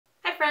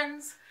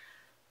friends!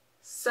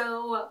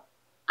 So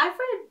I've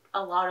read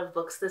a lot of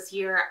books this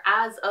year.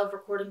 As of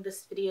recording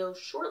this video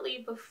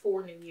shortly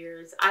before New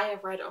Year's, I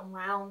have read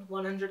around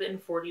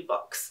 140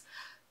 books.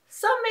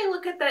 Some may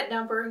look at that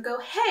number and go,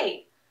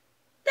 hey,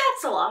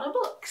 that's a lot of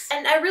books.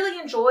 And I really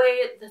enjoy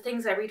the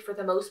things I read for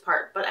the most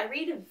part, but I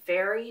read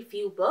very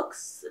few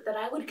books that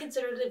I would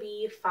consider to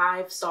be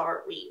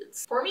 5-star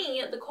reads. For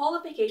me, the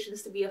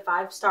qualifications to be a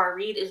 5-star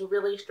read is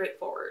really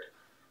straightforward.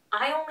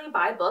 I only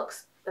buy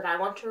books that I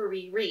want to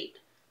reread.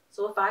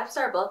 So a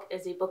 5-star book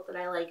is a book that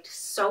I liked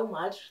so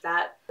much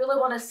that I really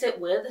want to sit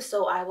with,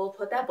 so I will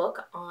put that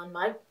book on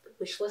my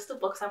wish list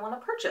of books I want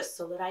to purchase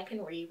so that I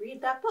can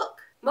reread that book.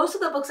 Most of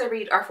the books I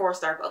read are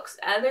 4-star books,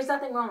 and there's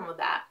nothing wrong with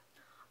that.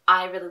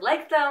 I really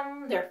like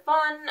them, they're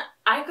fun,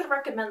 I could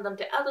recommend them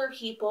to other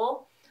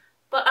people,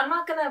 but I'm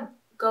not gonna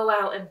go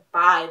out and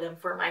buy them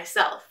for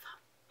myself.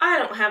 I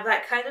don't have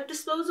that kind of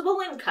disposable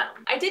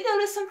income. I did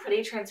notice some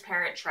pretty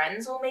transparent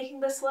trends while making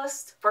this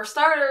list. For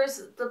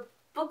starters, the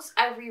books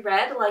I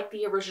reread, like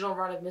the original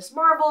run of Miss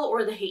Marvel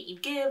or The Hate You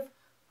Give,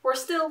 were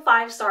still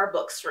 5-star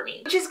books for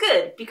me, which is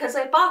good because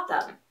I bought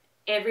them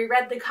and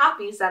reread the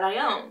copies that I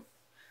own.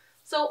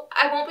 So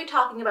I won't be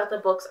talking about the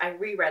books I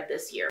reread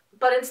this year,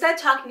 but instead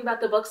talking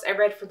about the books I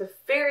read for the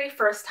very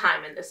first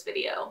time in this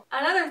video.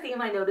 Another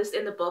theme I noticed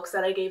in the books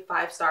that I gave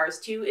 5 stars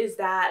to is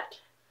that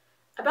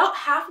about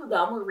half of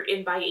them were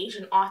written by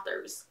Asian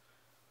authors.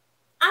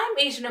 I'm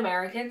Asian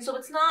American, so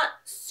it's not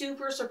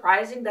super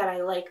surprising that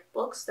I like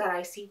books that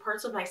I see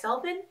parts of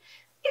myself in.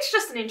 It's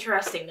just an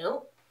interesting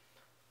note.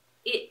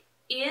 It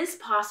is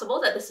possible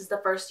that this is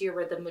the first year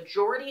where the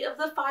majority of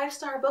the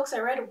 5-star books I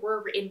read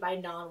were written by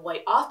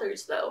non-white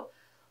authors, though,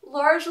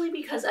 largely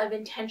because I've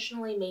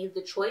intentionally made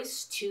the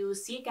choice to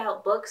seek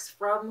out books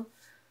from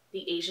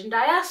the Asian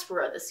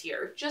diaspora this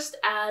year, just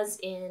as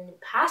in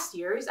past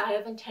years I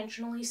have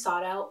intentionally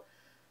sought out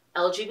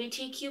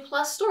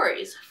LGBTQ+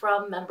 stories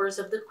from members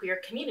of the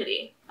queer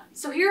community.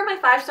 So here are my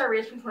 5-star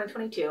reads from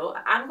 2022.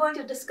 I'm going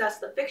to discuss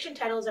the fiction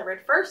titles I read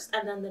first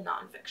and then the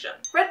non-fiction.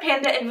 Read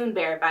Panda and Moon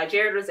Bear by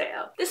Jared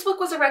Roseo. This book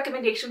was a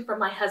recommendation from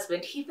my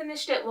husband. He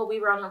finished it while we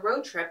were on a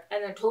road trip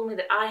and then told me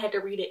that I had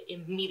to read it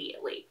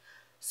immediately.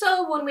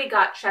 So when we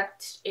got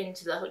checked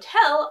into the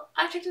hotel,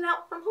 I checked it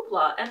out from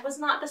Hoopla and was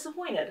not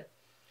disappointed.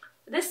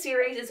 This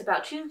series is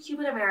about 2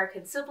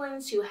 Cuban-American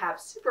siblings who have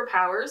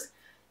superpowers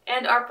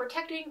and are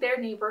protecting their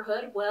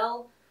neighborhood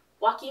while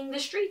walking the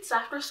streets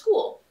after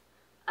school.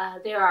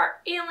 There are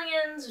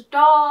aliens,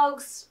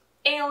 dogs,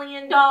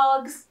 alien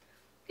dogs.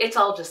 It's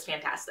all just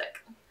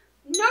fantastic.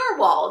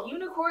 Narwhal,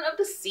 Unicorn of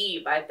the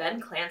Sea by Ben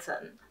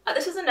Clanton.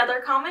 This is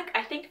another comic.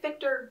 I think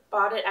Victor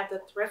bought it at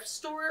the thrift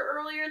store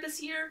earlier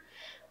this year,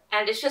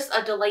 and it's just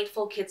a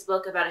delightful kid's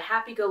book about a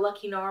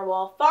happy-go-lucky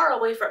narwhal far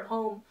away from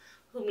home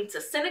who meets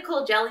a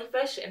cynical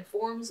jellyfish and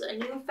forms a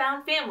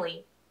newfound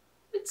family.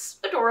 It's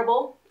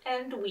adorable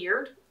and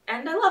weird,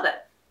 and I love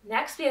it.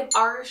 Next we have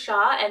Aru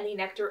Shah and the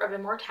Nectar of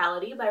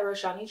Immortality by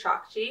Roshani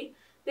Chokshi.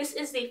 This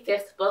is the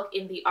 5th book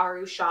in the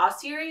Aru Shah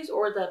series,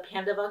 or the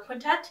Panda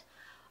Quintet.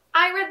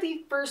 I read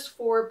the first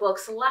 4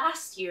 books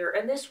last year,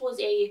 and this was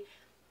a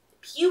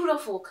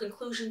beautiful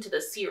conclusion to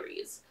the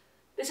series.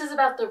 This is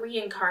about the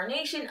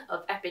reincarnation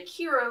of epic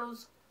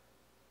heroes,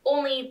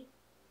 only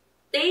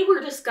they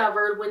were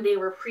discovered when they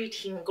were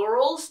preteen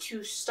girls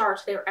to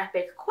start their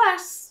epic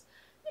quests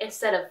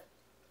instead of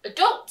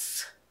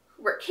adults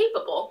who were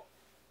capable.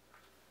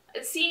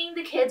 Seeing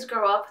the kids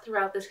grow up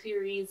throughout the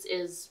series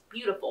is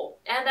beautiful,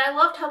 and I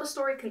loved how the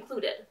story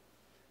concluded.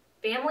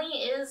 Family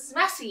is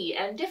messy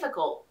and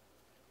difficult,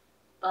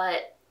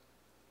 but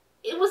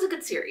it was a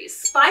good series.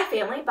 Spy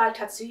Family by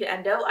Tatsuya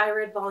Endo. I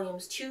read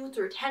volumes 2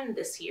 through 10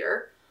 this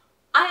year.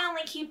 I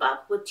only keep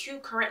up with 2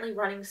 currently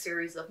running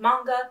series of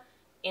manga,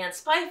 and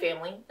Spy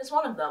Family is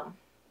one of them.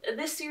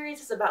 This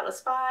series is about a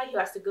spy who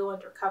has to go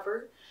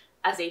undercover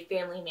as a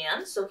family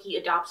man, so he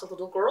adopts a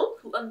little girl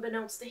who,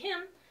 unbeknownst to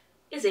him,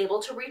 is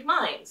able to read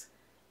minds.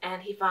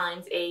 And he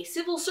finds a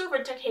civil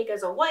servant to take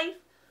as a wife,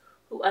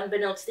 who,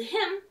 unbeknownst to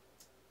him,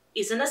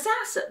 is an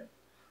assassin,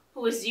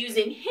 who is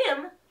using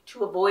him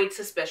to avoid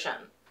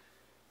suspicion.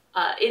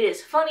 It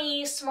is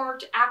funny,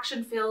 smart,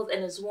 action-filled,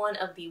 and is one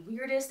of the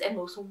weirdest and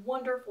most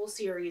wonderful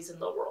series in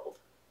the world.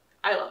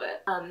 I love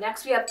it.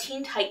 Next we have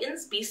Teen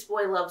Titans, Beast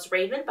Boy Loves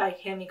Raven by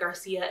Cami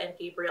Garcia and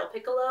Gabriel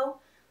Piccolo.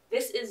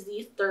 This is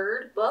the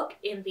 3rd book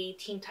in the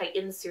Teen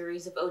Titans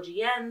series of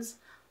OGNs.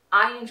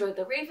 I enjoyed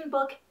the Raven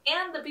book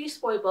and the Beast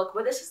Boy book,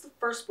 but this is the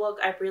first book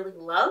I really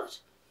loved.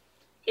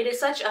 It is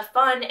such a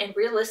fun and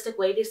realistic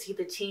way to see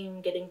the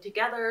team getting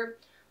together.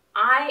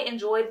 I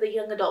enjoyed the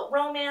young adult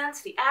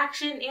romance, the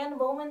action, and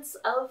moments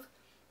of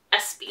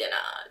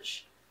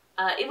espionage.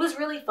 It was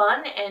really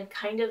fun and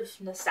kind of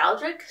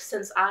nostalgic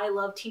since I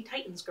loved Teen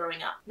Titans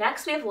growing up.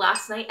 Next we have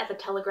Last Night at the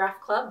Telegraph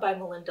Club by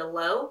Melinda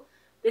Lo.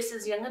 This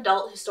is young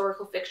adult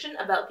historical fiction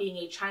about being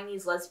a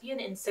Chinese lesbian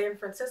in San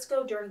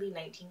Francisco during the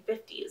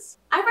 1950s.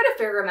 I read a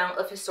fair amount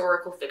of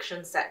historical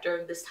fiction set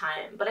during this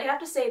time, but I have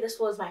to say this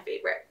was my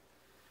favorite.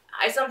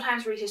 I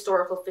sometimes read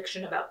historical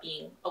fiction about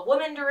being a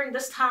woman during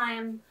this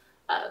time,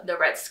 the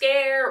Red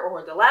Scare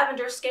or the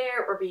Lavender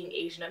Scare or being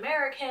Asian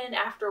American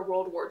after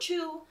World War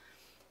II,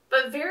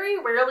 but very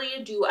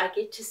rarely do I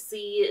get to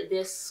see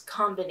this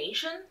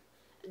combination,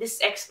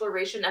 this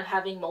exploration of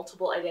having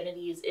multiple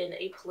identities in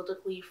a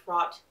politically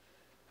fraught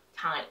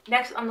time.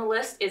 Next on the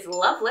list is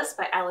Loveless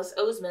by Alice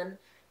Oseman.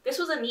 This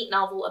was a neat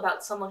novel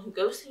about someone who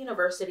goes to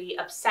university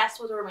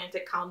obsessed with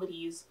romantic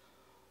comedies,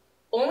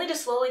 only to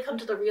slowly come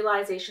to the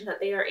realization that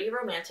they are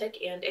aromantic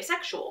and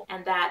asexual,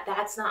 and that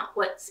that's not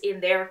what's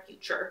in their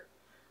future.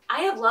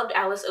 I have loved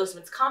Alice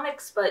Oseman's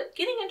comics, but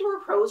getting into her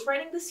prose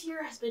writing this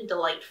year has been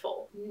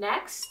delightful.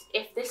 Next,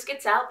 If This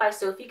Gets Out by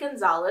Sophie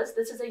Gonzalez.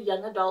 This is a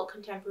young adult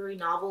contemporary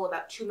novel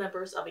about two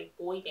members of a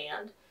boy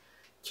band,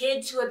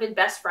 kids who have been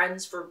best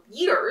friends for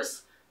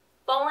years,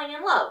 falling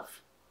in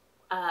love.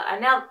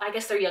 And now, I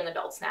guess they're young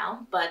adults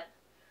now, but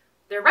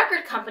their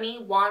record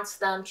company wants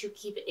them to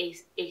keep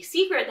a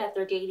secret that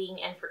they're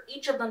dating and for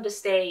each of them to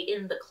stay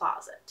in the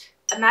closet.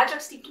 A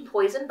Magic Steeped in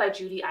Poison by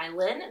Judy I.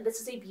 Lin.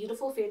 This is a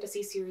beautiful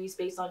fantasy series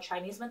based on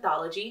Chinese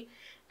mythology,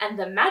 and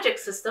the magic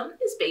system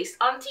is based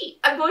on tea.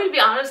 I'm going to be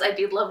honest, I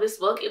did love this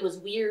book. It was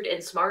weird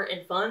and smart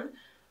and fun,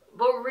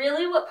 but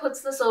really what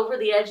puts this over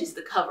the edge is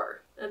the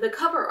cover. The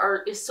cover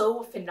art is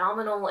so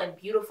phenomenal and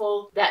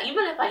beautiful that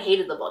even if I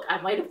hated the book, I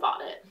might have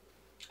bought it.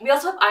 We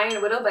also have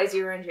Iron Widow by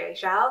Ziran J.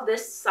 Shao.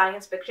 This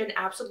science fiction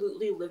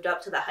absolutely lived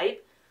up to the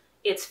hype.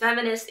 It's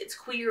feminist, it's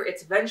queer,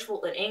 it's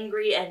vengeful and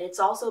angry, and it's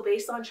also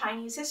based on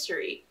Chinese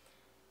history.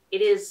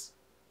 It is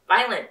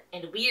violent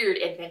and weird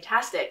and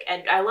fantastic,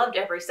 and I loved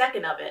every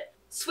second of it.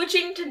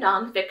 Switching to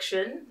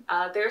nonfiction,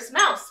 there's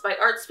Mouse by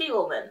Art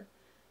Spiegelman.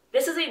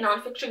 This is a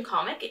nonfiction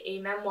comic, a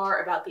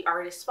memoir about the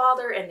artist's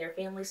father and their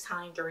family's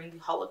time during the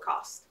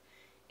Holocaust.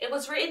 It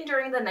was written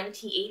during the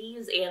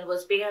 1980s and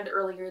was banned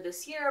earlier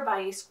this year by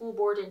a school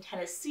board in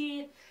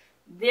Tennessee.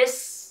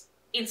 This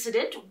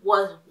incident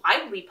was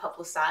widely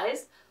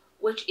publicized,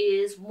 which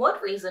is one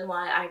reason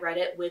why I read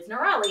it with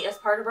Nirali as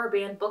part of our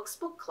Banned Books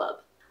book club.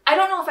 I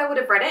don't know if I would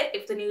have read it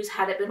if the news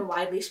hadn't been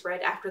widely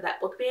spread after that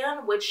book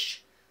ban,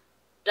 which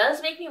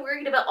does make me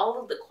worried about all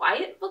of the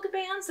quiet book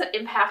bans that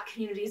impact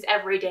communities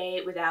every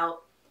day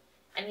without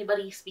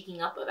anybody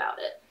speaking up about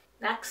it.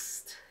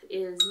 Next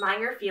is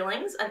Minor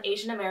Feelings, An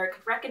Asian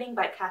American Reckoning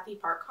by Kathy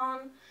Park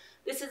Han.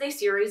 This is a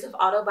series of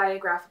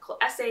autobiographical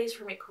essays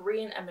from a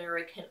Korean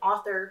American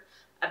author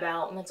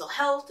about mental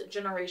health,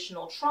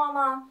 generational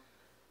trauma,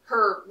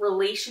 her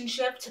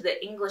relationship to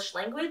the English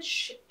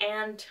language,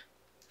 and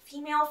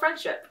female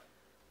friendship.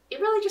 It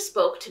really just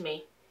spoke to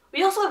me.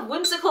 We also have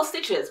Whimsical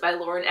Stitches by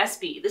Lauren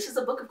Espy. This is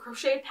a book of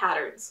crocheted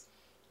patterns.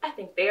 I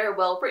think they are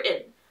well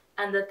written,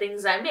 and the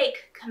things I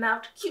make come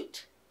out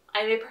cute.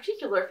 I'm a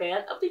particular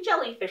fan of the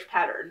jellyfish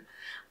pattern,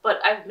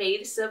 but I've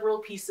made several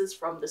pieces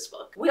from this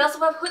book. We also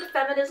have Hood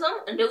Feminism,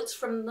 Notes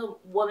from the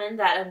Woman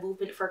That a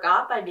Movement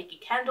Forgot by Nikki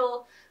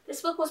Kendall.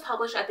 This book was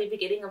published at the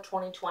beginning of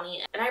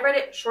 2020, and I read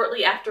it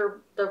shortly after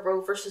the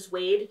Roe v.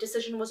 Wade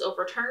decision was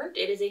overturned.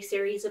 It is a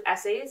series of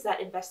essays that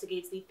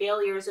investigates the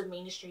failures of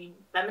mainstream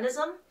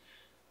feminism,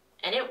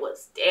 and it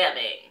was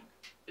damning.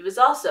 It was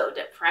also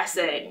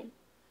depressing.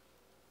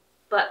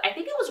 But I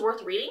think it was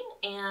worth reading,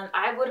 and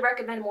I would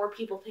recommend more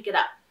people pick it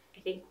up. I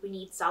think we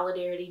need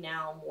solidarity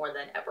now more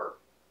than ever,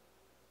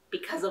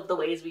 because of the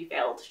ways we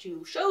failed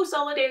to show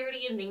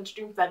solidarity in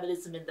mainstream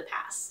feminism in the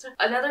past.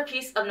 Another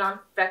piece of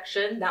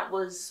nonfiction that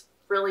was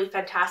really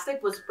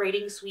fantastic was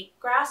Braiding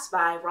Sweetgrass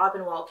by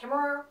Robin Wall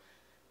Kimmerer.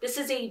 This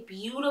is a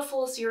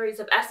beautiful series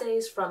of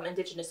essays from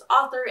Indigenous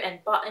author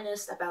and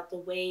botanist about the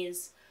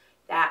ways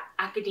that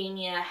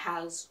academia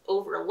has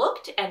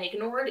overlooked and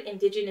ignored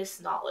Indigenous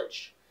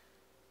knowledge,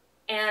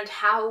 and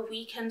how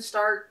we can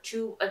start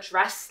to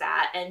address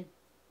that and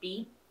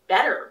be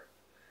better.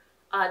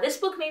 This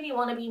book made me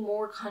want to be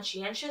more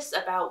conscientious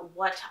about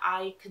what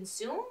I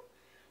consume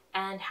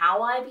and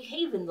how I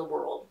behave in the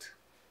world.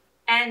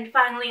 And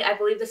finally, I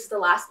believe this is the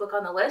last book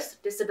on the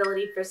list,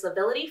 Disability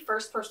Visibility,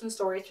 First-Person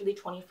Stories through the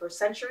 21st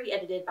Century,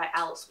 edited by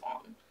Alice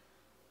Wong.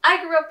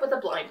 I grew up with a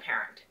blind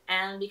parent,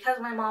 and because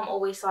my mom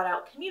always sought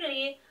out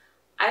community,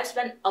 I've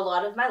spent a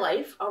lot of my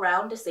life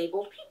around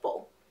disabled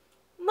people,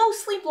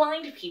 mostly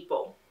blind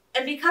people.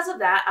 And because of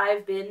that,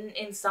 I've been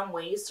in some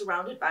ways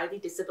surrounded by the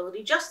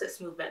disability justice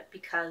movement,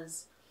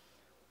 because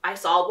I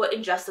saw what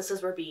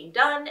injustices were being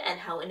done and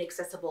how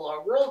inaccessible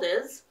our world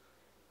is,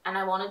 and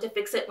I wanted to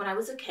fix it when I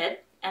was a kid,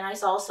 and I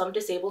saw some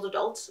disabled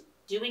adults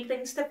doing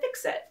things to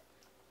fix it.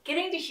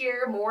 Getting to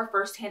hear more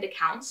firsthand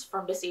accounts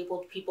from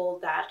disabled people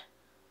that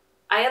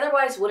I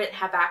otherwise wouldn't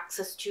have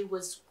access to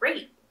was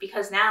great,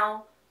 because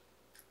now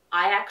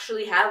I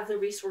actually have the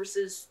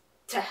resources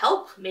to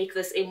help make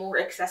this a more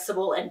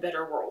accessible and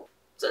better world.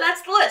 So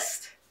that's the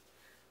list.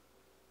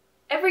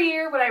 Every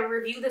year when I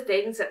review the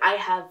things that I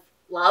have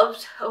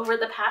loved over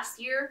the past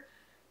year,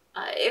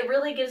 it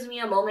really gives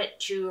me a moment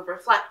to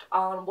reflect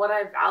on what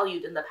I've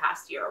valued in the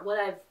past year, what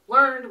I've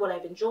learned, what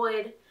I've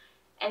enjoyed,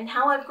 and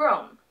how I've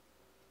grown.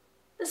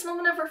 This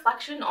moment of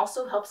reflection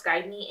also helps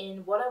guide me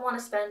in what I want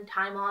to spend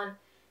time on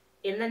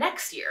in the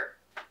next year.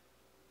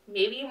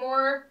 Maybe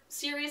more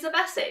series of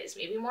essays,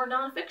 maybe more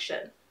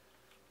nonfiction.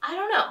 I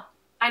don't know.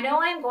 I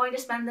know I am going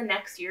to spend the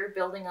next year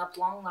building up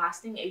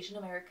long-lasting Asian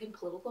American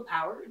political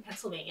power in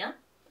Pennsylvania.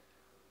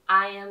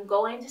 I am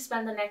going to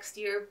spend the next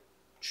year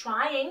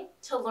trying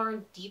to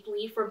learn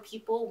deeply from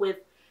people with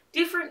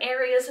different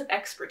areas of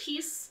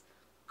expertise.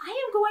 I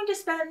am going to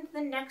spend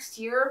the next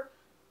year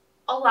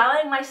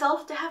allowing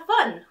myself to have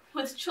fun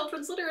with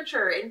children's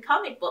literature and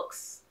comic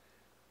books.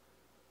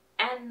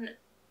 And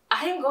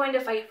I am going to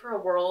fight for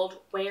a world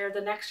where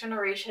the next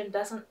generation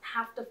doesn't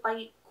have to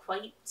fight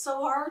quite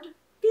so hard.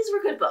 These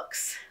were good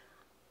books.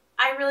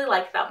 I really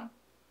like them.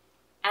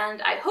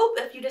 And I hope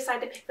if you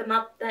decide to pick them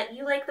up that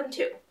you like them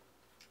too.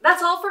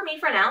 That's all for me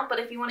for now, but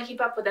if you want to keep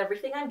up with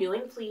everything I'm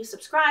doing, please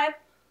subscribe,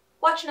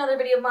 watch another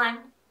video of mine,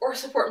 or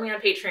support me on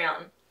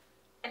Patreon.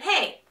 And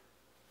hey,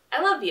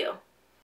 I love you.